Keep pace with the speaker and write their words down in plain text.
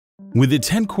With its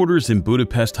headquarters in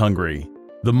Budapest, Hungary,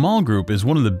 the MOL Group is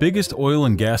one of the biggest oil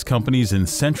and gas companies in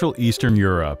Central Eastern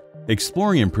Europe,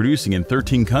 exploring and producing in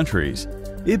 13 countries.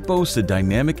 It boasts a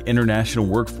dynamic international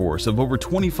workforce of over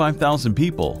 25,000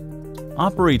 people,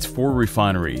 operates 4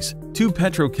 refineries, 2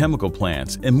 petrochemical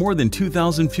plants, and more than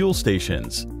 2,000 fuel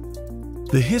stations.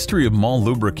 The history of MOL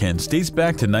Lubricants dates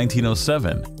back to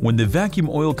 1907, when the vacuum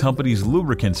oil company's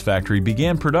lubricants factory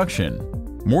began production.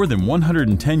 More than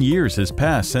 110 years has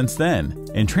passed since then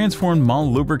and transformed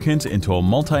MOL Lubricants into a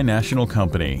multinational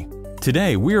company.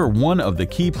 Today, we are one of the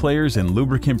key players in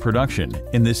lubricant production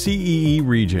in the CEE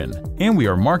region, and we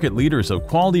are market leaders of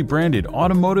quality branded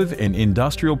automotive and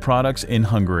industrial products in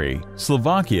Hungary,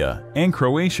 Slovakia, and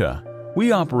Croatia.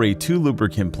 We operate 2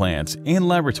 lubricant plants and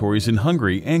laboratories in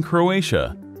Hungary and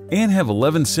Croatia, and have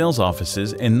 11 sales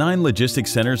offices and 9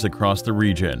 logistics centers across the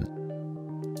region.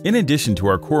 In addition to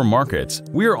our core markets,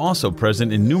 we are also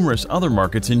present in numerous other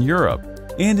markets in Europe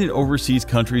and in overseas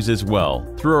countries as well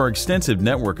through our extensive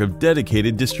network of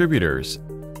dedicated distributors.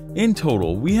 In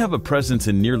total, we have a presence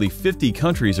in nearly 50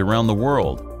 countries around the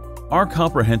world. Our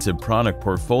comprehensive product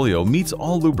portfolio meets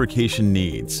all lubrication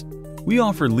needs. We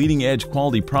offer leading-edge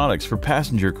quality products for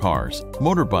passenger cars,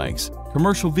 motorbikes,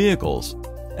 commercial vehicles,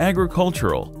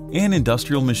 agricultural, and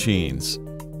industrial machines.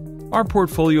 Our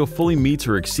portfolio fully meets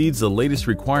or exceeds the latest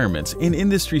requirements in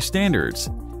industry standards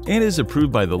and is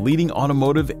approved by the leading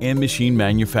automotive and machine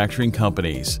manufacturing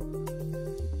companies.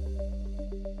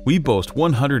 We boast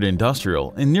 100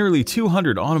 industrial and nearly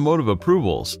 200 automotive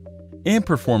approvals and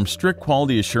perform strict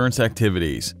quality assurance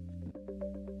activities,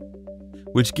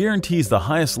 which guarantees the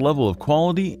highest level of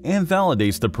quality and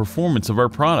validates the performance of our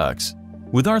products.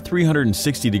 With our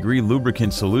 360-degree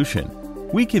lubricant solution,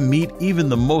 we can meet even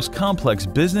the most complex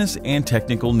business and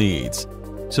technical needs,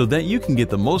 so that you can get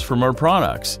the most from our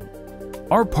products.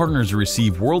 Our partners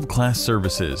receive world-class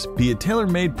services, be it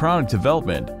tailor-made product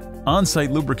development,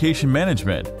 on-site lubrication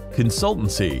management,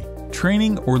 consultancy,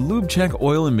 training, or lube check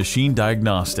oil and machine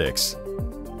diagnostics.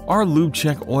 Our lube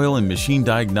check oil and machine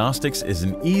diagnostics is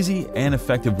an easy and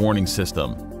effective warning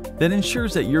system that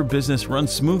ensures that your business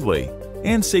runs smoothly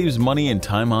and saves money and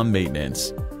time on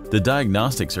maintenance. The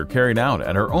diagnostics are carried out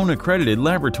at our own accredited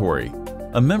laboratory,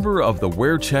 a member of the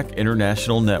WearCheck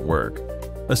International Network.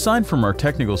 Aside from our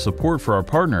technical support for our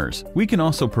partners, we can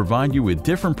also provide you with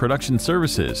different production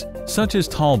services, such as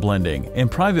tall blending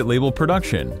and private label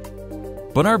production.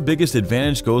 But our biggest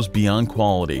advantage goes beyond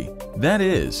quality. That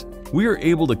is, we are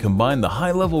able to combine the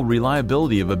high-level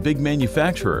reliability of a big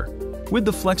manufacturer with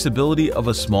the flexibility of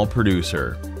a small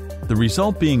producer. The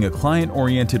result being a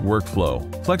client-oriented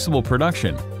workflow, flexible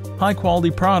production,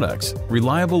 high-quality products,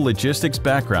 reliable logistics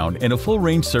background, and a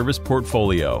full-range service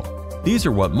portfolio. These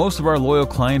are what most of our loyal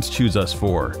clients choose us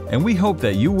for, and we hope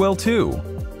that you will too.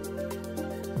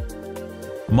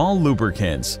 MOL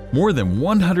Lubricants, more than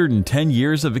 110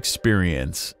 years of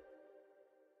experience.